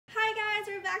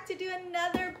back to do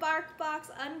another BarkBox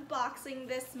unboxing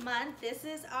this month. This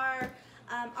is our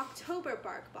October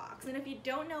BarkBox, and if you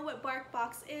don't know what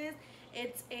BarkBox is,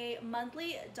 it's a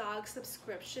monthly dog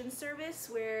subscription service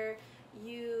where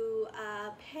you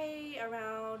pay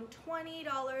around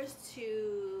 $20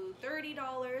 to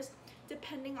 $30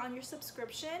 depending on your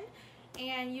subscription,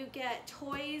 and you get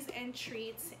toys and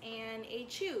treats and a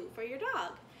chew for your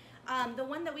dog. The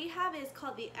one that we have is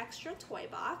called the Extra Toy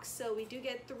Box. So we do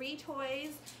get 3 toys,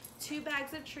 2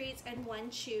 bags of treats, and 1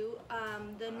 chew.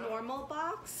 The normal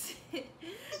box,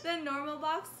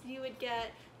 you would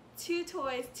get 2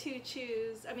 toys, 2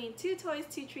 chews. I mean, 2 toys,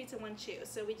 2 treats, and 1 chew.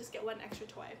 So we just get 1 extra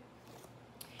toy.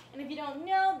 And if you don't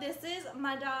know, this is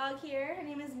my dog here. Her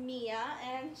name is Mia,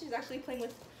 and she's actually playing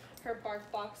with her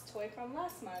BarkBox toy from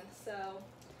last month. So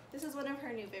this is one of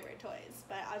her new favorite toys,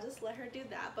 but I'll just let her do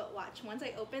that. But watch, once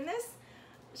I open this,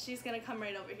 she's gonna come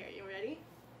right over here. You ready?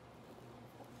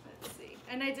 Let's see.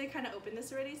 And I did kind of open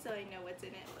this already, so I know what's in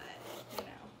it, but you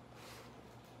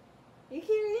know. You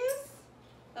curious?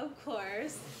 Of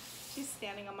course. She's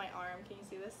standing on my arm. Can you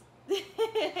see this?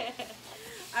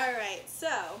 All right,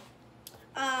 so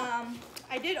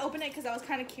I did open it because I was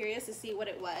kind of curious to see what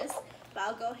it was, but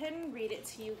I'll go ahead and read it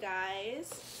to you guys.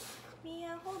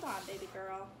 Mia, hold on, baby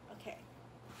girl. Okay.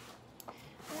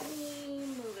 Let me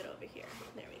move it over here.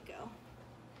 There we go.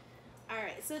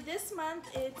 Alright, so this month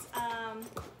it's,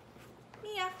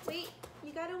 Mia, wait.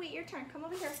 You gotta wait your turn. Come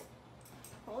over here.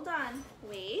 Hold on.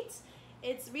 Wait.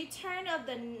 It's Return of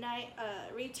the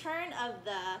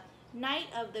Night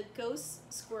of the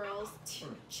Ghost Squirrels,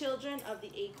 Children of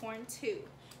the Acorn 2.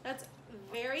 That's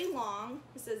very long.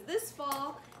 It says, this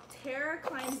fall, terror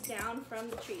climbs down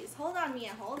from the trees. Hold on,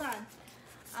 Mia, hold on.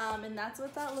 And that's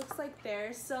what that looks like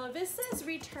there. So this says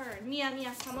return. Mia,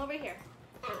 come over here.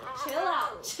 Chill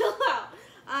out, chill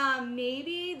out.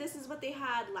 Maybe this is what they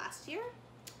had last year.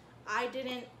 I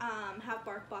didn't have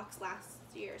BarkBox last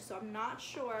year, so I'm not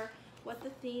sure what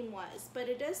the theme was. But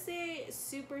it does say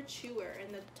Super Chewer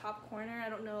in the top corner. I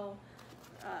don't know,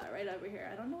 right over here.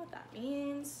 I don't know what that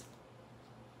means.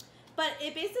 But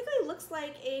it basically looks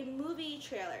like a movie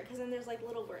trailer, because then there's like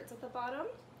little words at the bottom.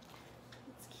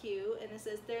 It's cute, and it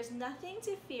says, there's nothing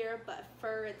to fear but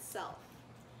fur itself.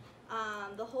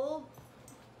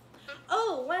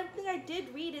 Oh, one thing I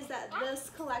did read is that this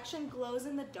collection glows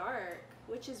in the dark,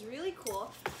 which is really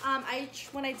cool.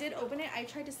 When I did open it, I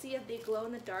tried to see if they glow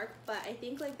in the dark, but I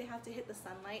think like they have to hit the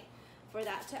sunlight for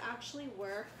that to actually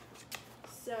work.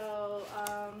 So,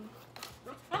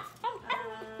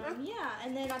 yeah,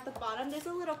 and then at the bottom there's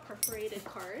a little perforated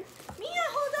card. Mia,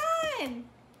 hold on!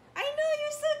 I know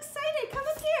you're so excited. Come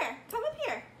up here. Come up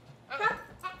here. Come.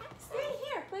 Stay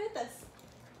here. Play with this.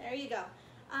 There you go.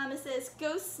 It says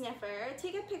Ghost Sniffer.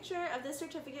 Take a picture of this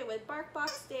certificate with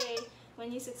BarkBox Day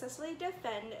when you successfully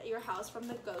defend your house from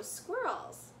the ghost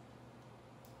squirrels.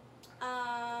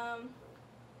 Oh,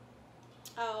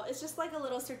 it's just like a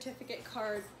little certificate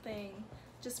card thing,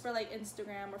 just for like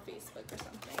Instagram or Facebook or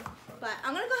something. But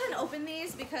I'm gonna go ahead and open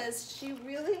these because she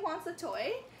really wants a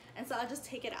toy, and so I'll just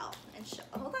take it out and show.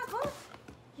 Hold on, hold on.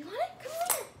 You want it? Come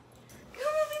over here.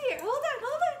 Come over here. Hold on,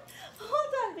 hold on.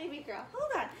 Hold on, baby girl.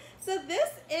 Hold on. So this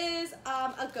is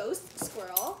a ghost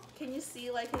squirrel. Can you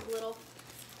see like his little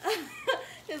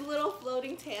his little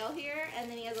floating tail here, and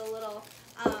then he has a little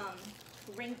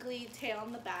wrinkly tail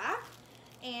on the back.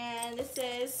 And it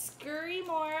says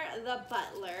Scurrymore the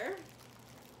Butler.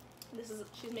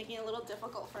 She's making it a little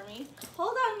difficult for me.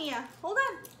 Hold on, Mia. Hold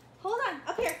on. Hold on.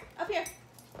 Up here. Up here.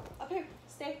 Up here.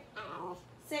 Stay.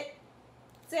 Sit.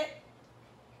 Sit.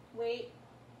 Wait.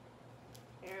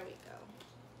 There we go.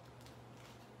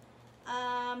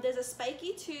 There's a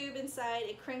spiky tube inside.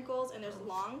 It crinkles, and there's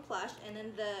long plush, and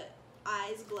then the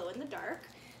eyes glow in the dark.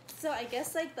 So I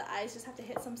guess like the eyes just have to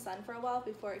hit some sun for a while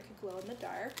before it could glow in the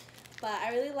dark. But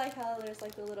I really like how there's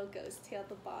like the little ghost tail at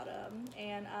the bottom,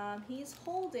 and he's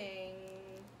holding,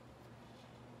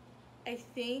 I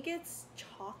think it's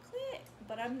chocolate,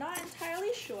 but I'm not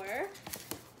entirely sure.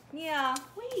 Yeah,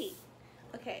 wait.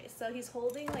 Okay, so he's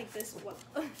holding like this one.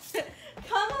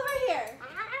 Come over here.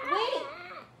 Wait,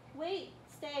 wait,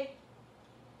 stay.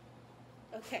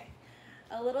 Okay,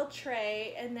 a little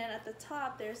tray, and then at the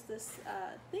top there's this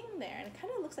thing there, and it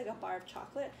kind of looks like a bar of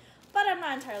chocolate, but I'm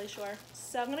not entirely sure.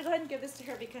 So I'm gonna go ahead and give this to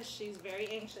her because she's very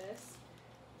anxious.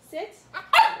 Sit.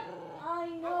 I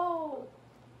know.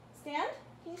 Stand.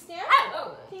 Can you stand?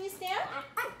 Can you stand?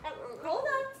 Hold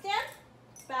on. Stand.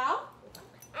 Bow.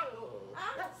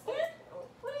 Stand.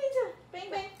 What are you doing? Bang,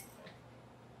 bang.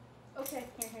 Okay,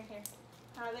 here.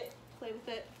 Have it. Play with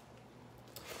it.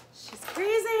 She's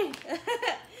crazy.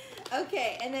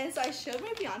 Okay, and then so I showed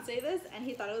my fiance this, and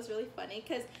he thought it was really funny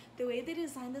because the way they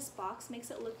designed this box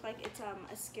makes it look like it's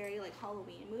a scary like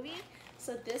Halloween movie.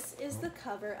 So this is the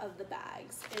cover of the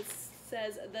bags. It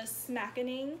says the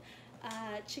Smackening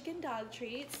chicken dog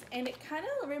treats, and it kind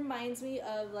of reminds me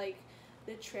of like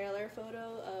the trailer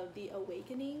photo of The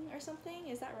Awakening or something.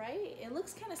 Is that right? It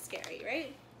looks kind of scary,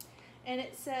 right? And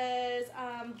it says,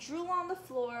 drool on the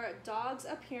floor, dogs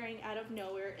appearing out of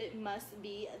nowhere. It must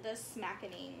be the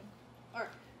smackening. Or,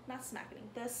 not smackening,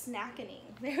 the snackening.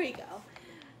 There we go.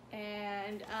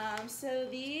 And so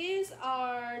these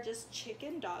are just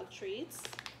chicken dog treats.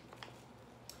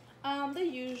 The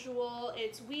usual,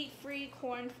 it's wheat-free,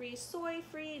 corn-free,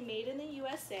 soy-free, made in the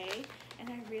USA. And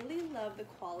I really love the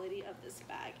quality of this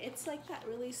bag. It's like that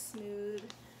really smooth,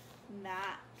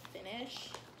 matte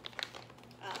finish.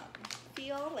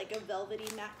 Feel like a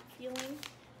velvety matte feeling.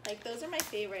 Like those are my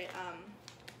favorite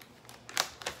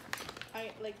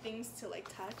like things to like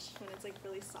touch when it's like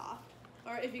really soft.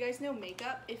 Or if you guys know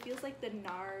makeup, it feels like the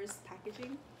NARS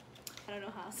packaging. I don't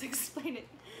know how else to explain it.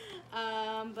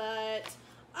 But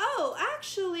oh,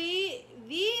 actually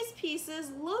these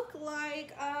pieces look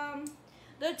like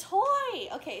the toy.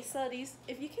 Okay, so these,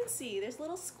 if you can see, there's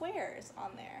little squares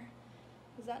on there.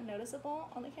 Is that noticeable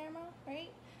on the camera, right?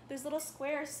 There's little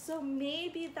squares, so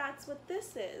maybe that's what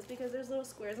this is, because there's little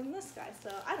squares in this guy, so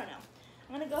I don't know.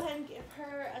 I'm gonna go ahead and give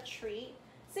her a treat.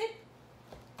 Sit,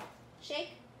 shake,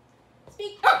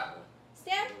 speak,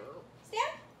 stand,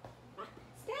 stand,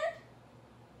 stand,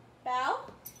 bow,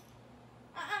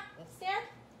 stand,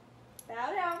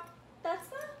 bow down.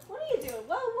 That's not, what are you doing?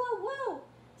 Whoa, whoa, whoa.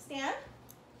 Stand,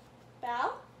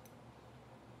 bow,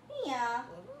 yeah,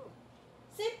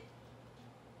 sit,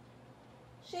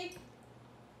 shake,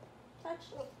 touch.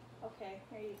 Okay,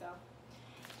 here you go.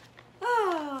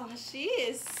 Oh, she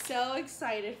is so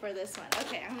excited for this one.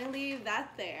 Okay, I'm gonna leave that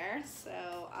there so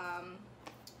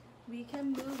we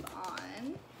can move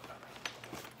on.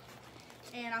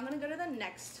 And I'm gonna go to the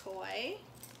next toy.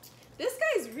 This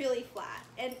guy is really flat,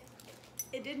 and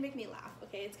it did make me laugh.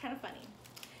 Okay, it's kind of funny.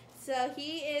 So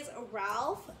he is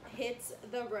Ralph Hits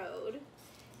the Road.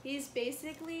 He's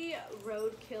basically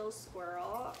roadkill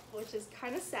squirrel, which is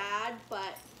kind of sad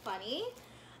but funny.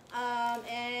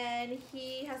 And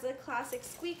he has a classic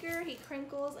squeaker, he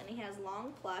crinkles, and he has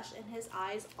long plush, and his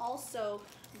eyes also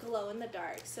glow in the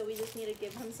dark. So we just need to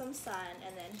give him some sun,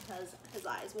 and then his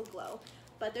eyes will glow.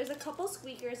 But there's a couple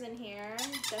squeakers in here.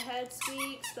 The head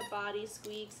squeaks, the body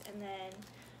squeaks, and then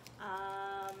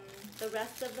the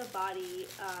rest of the body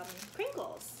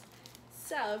crinkles.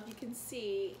 So if you can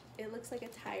see, it looks like a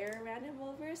tire ran him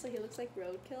over, so he looks like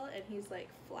roadkill, and he's like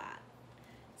flat.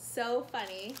 So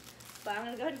funny. But I'm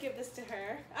gonna go ahead and give this to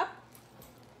her. Up.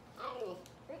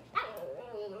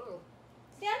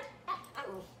 Stand.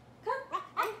 Come.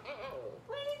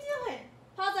 What are you doing?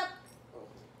 Paws up.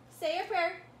 Say your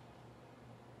prayer.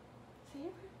 Say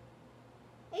your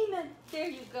prayer. Amen. There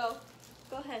you go.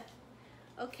 Go ahead.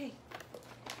 Okay.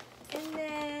 And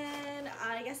then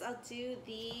I guess I'll do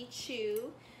the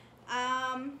chew.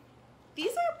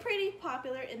 These are pretty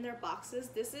popular in their boxes.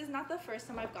 This is not the first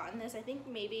time I've gotten this. I think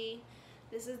maybe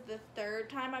this is the third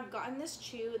time I've gotten this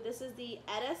chew. This is the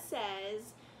Etta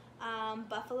Says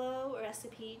Buffalo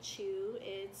Recipe Chew.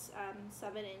 It's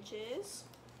 7 inches.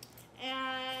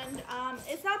 And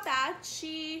it's not bad.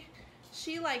 She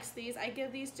likes these. I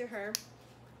give these to her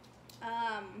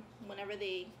whenever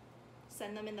they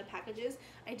send them in the packages.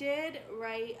 I did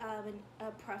write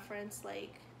a preference,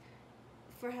 like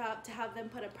to have them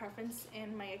put a preference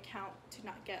in my account to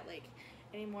not get like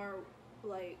any more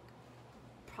like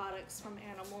products from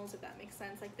animals, if that makes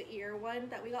sense, like the ear one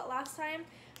that we got last time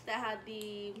that had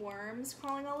the worms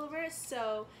crawling all over it.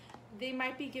 So they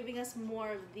might be giving us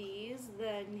more of these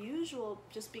than usual,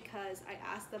 just because I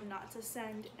asked them not to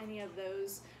send any of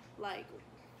those like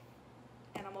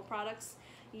animal products.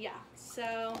 Yeah,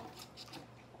 so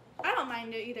I don't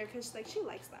mind it either, because like she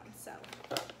likes them. So,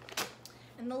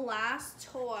 and the last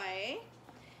toy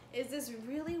is this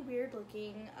really weird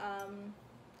looking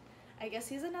I guess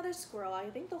he's another squirrel. I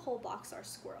think the whole box are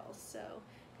squirrels, so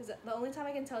because the only time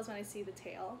I can tell is when I see the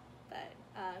tail. But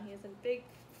he has a big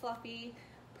fluffy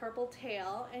purple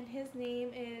tail, and his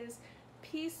name is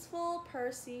Peaceful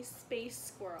Percy Space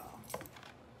Squirrel.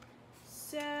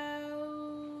 So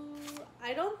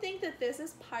I don't think that this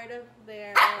is part of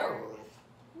their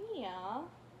meow.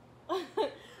 I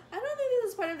don't think this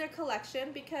is part of their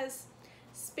collection, because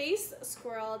Space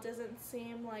Squirrel doesn't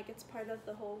seem like it's part of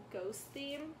the whole ghost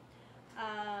theme.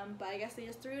 But I guess they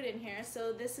just threw it in here.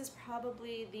 So this is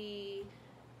probably the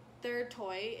third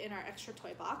toy in our extra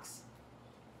toy box.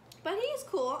 But he's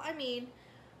cool. I mean,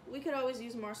 we could always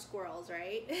use more squirrels,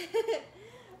 right?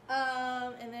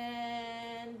 And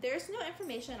then there's no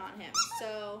information on him.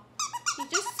 So he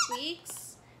just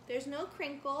squeaks. There's no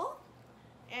crinkle.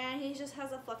 And he just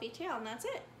has a fluffy tail, and that's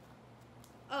it.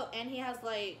 Oh, and he has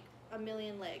like a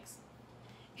million legs.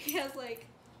 He has like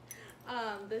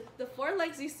the 4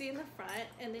 legs you see in the front,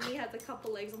 and then he has a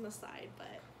couple legs on the side,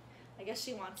 but I guess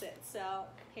she wants it. So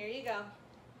here you go.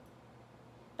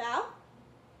 Bow.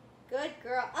 Good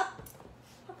girl. Up.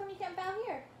 How come you can't bow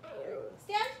here?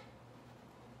 Stand.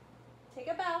 Take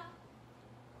a bow.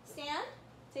 Stand.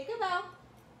 Take a bow.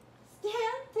 Stand.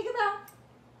 Take a bow.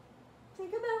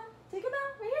 Take a bow. Take a bow.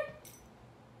 Right here.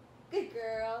 Good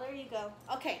girl. There you go.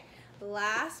 Okay.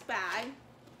 Last bag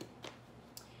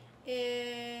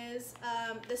is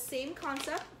the same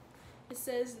concept. It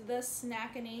says the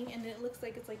snackening, and it looks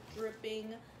like it's like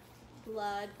dripping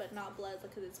blood, but not blood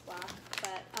because it's black.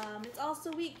 But it's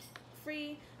also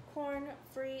wheat-free,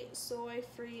 corn-free,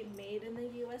 soy-free, made in the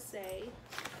USA.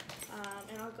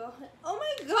 And I'll go. Oh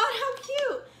my God, how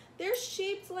cute! They're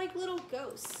shaped like little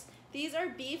ghosts. These are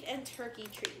beef and turkey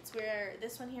treats. Where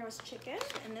this one here was chicken,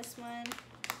 and this one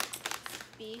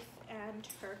beef and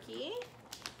turkey.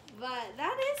 But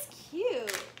that is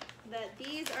cute that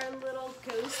these are little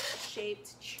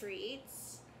ghost-shaped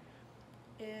treats.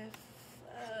 If,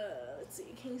 let's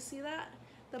see, can you see that?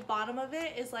 The bottom of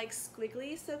it is like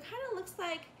squiggly, so it kind of looks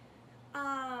like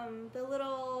the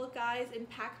little guys in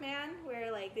Pac-Man,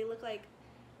 where like they look like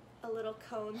a little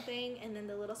cone thing, and then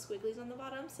the little squigglies on the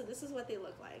bottom. So this is what they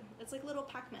look like. It's like little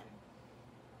Pac-Man.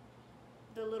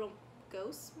 The little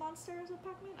ghost monsters of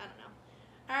Pac-Man? I don't know.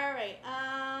 All right,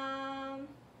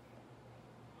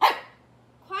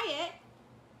 quiet.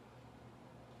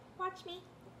 Watch me.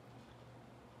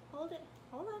 Hold it.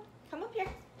 Hold on. Come up here.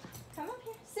 Come up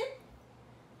here. Sit.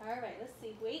 All right, let's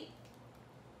see. Wait.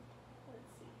 Let's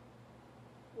see.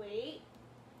 Wait.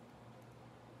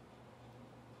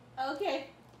 Okay.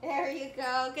 There you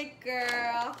go. Good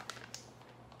girl.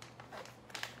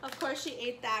 Of course, she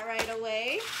ate that right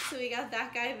away. So we got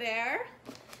that guy there.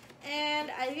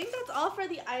 And I think that's all for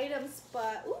the items,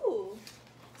 but ooh.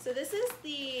 So this is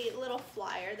the little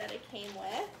flyer that it came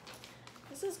with.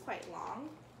 This is quite long.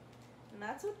 And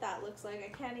that's what that looks like.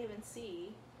 I can't even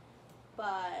see.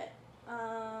 But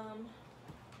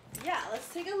yeah,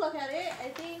 let's take a look at it. I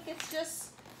think it's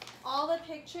just all the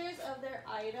pictures of their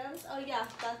items. Oh yeah,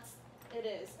 it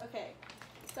is. Okay.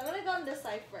 So I'm gonna go on this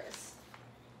side first.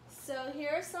 So here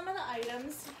are some of the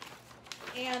items.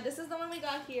 And this is the one we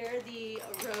got here, the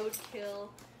roadkill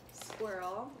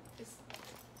squirrel.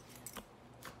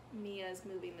 Mia's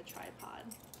moving the tripod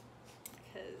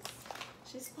because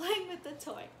she's playing with the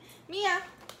toy. Mia,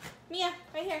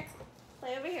 right here.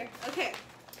 Play over here. Okay.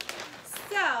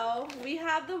 So we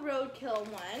have the roadkill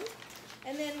one,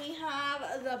 and then we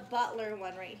have the butler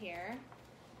one right here.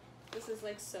 This is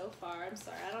like so far. I'm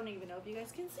sorry. I don't even know if you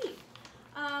guys can see.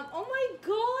 Oh my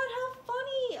God, how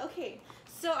funny. Okay.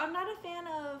 So I'm not a fan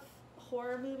of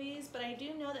horror movies, but I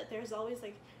do know that there's always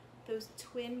like those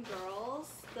twin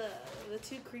girls. The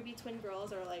 2 creepy twin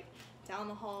girls are like down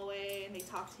the hallway and they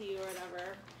talk to you or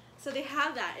whatever. So they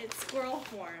have that. It's squirrel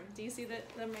form. Do you see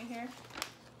them right here?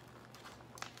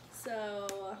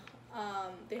 So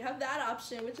they have that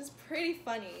option, which is pretty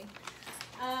funny.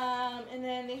 And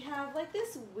then they have like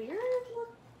this weird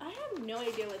look. I have no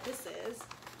idea what this is,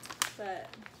 but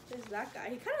there's that guy.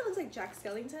 He kind of looks like Jack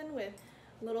Skellington with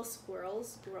little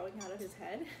squirrels growing out of his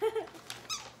head.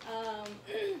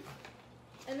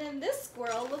 And then this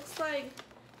squirrel looks like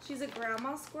she's a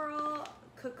grandma squirrel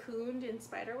cocooned in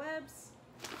spider webs.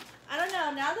 I don't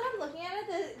know. Now that I'm looking at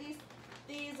it,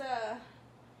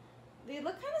 they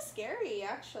look kind of scary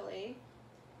actually.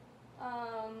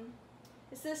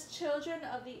 It says children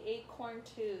of the acorn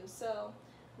too, so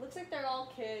looks like they're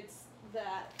all kids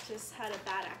that just had a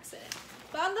bad accident.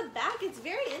 But on the back, it's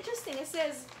very interesting. It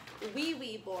says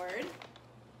wee board,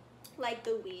 like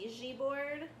the Ouija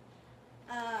board.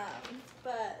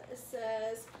 But it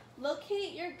says,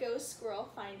 locate your ghost squirrel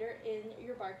finder in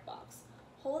your BarkBox.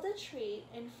 Hold a treat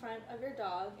in front of your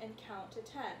dog and count to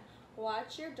 10.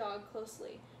 Watch your dog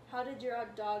closely. How did your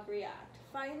dog react?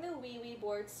 Find the wee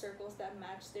board circles that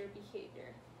match their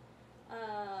behavior.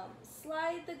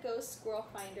 Slide the ghost squirrel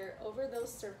finder over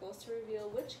those circles to reveal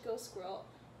which ghost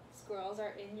squirrels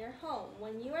are in your home.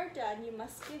 When you are done, you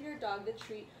must give your dog the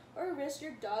treat or risk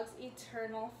your dog's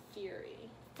eternal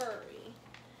furry.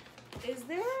 Is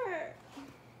there...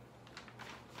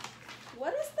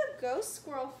 What is the ghost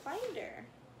squirrel finder?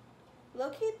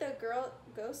 Locate the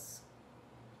ghost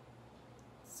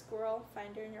squirrel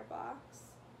finder in your box.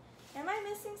 Am I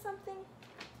missing something?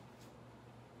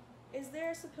 Is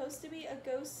there supposed to be a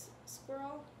ghost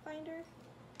squirrel finder?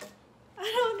 I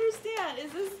don't understand.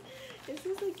 Is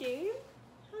this a game?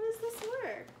 How does this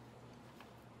work?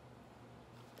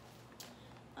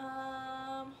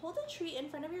 Hold a treat in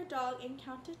front of your dog and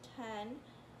count to 10.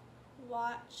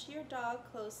 Watch your dog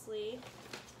closely.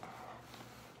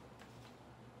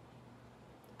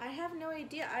 I have no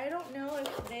idea. I don't know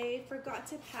if they forgot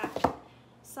to pack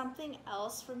something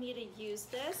else for me to use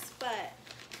this, but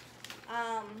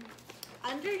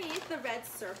underneath the red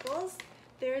circles,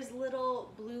 there's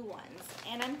little blue ones.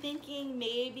 And I'm thinking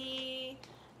maybe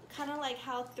kind of like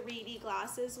how 3D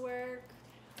glasses work,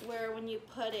 where when you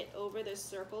put it over the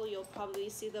circle, you'll probably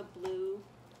see the blue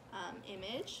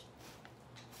image.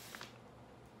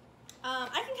 I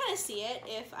can kind of see it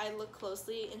if I look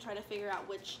closely and try to figure out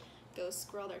which ghost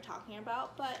squirrel they're talking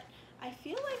about, but I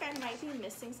feel like I might be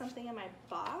missing something in my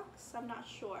box. I'm not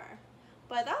sure,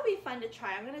 but that would be fun to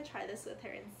try. I'm gonna try this with her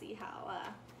and see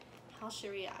how she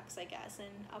reacts, I guess, and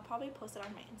I'll probably post it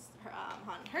on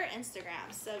on her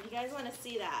Instagram. So if you guys want to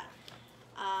see that,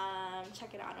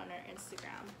 check it out on her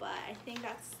Instagram. But I think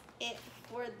that's it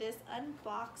for this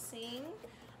unboxing.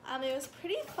 It was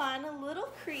pretty fun, a little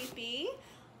creepy,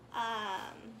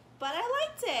 but I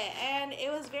liked it, and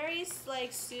it was very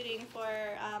like suiting for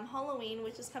Halloween,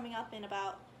 which is coming up in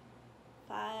about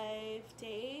 5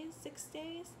 days, 6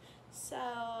 days. So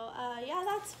yeah,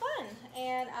 that's fun.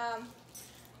 And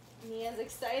Mia's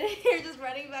excited here, just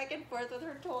running back and forth with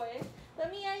her toy.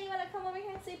 But Mia, you want to come over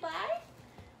here and say bye?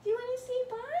 Do you want to say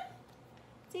bye?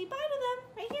 Say bye to them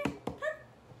right here. Huh?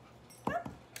 Huh?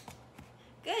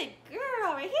 Good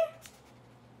girl, right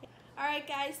here. Alright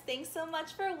guys, thanks so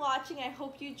much for watching. I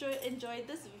hope you enjoyed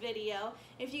this video.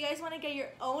 If you guys want to get your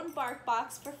own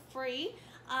BarkBox for free,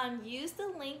 use the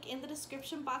link in the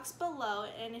description box below,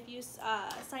 and if you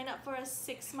sign up for a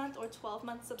 6-month or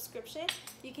 12-month subscription,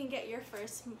 you can get your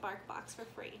first BarkBox for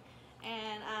free.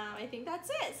 And I think that's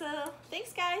it. So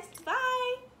thanks guys.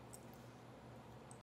 Bye.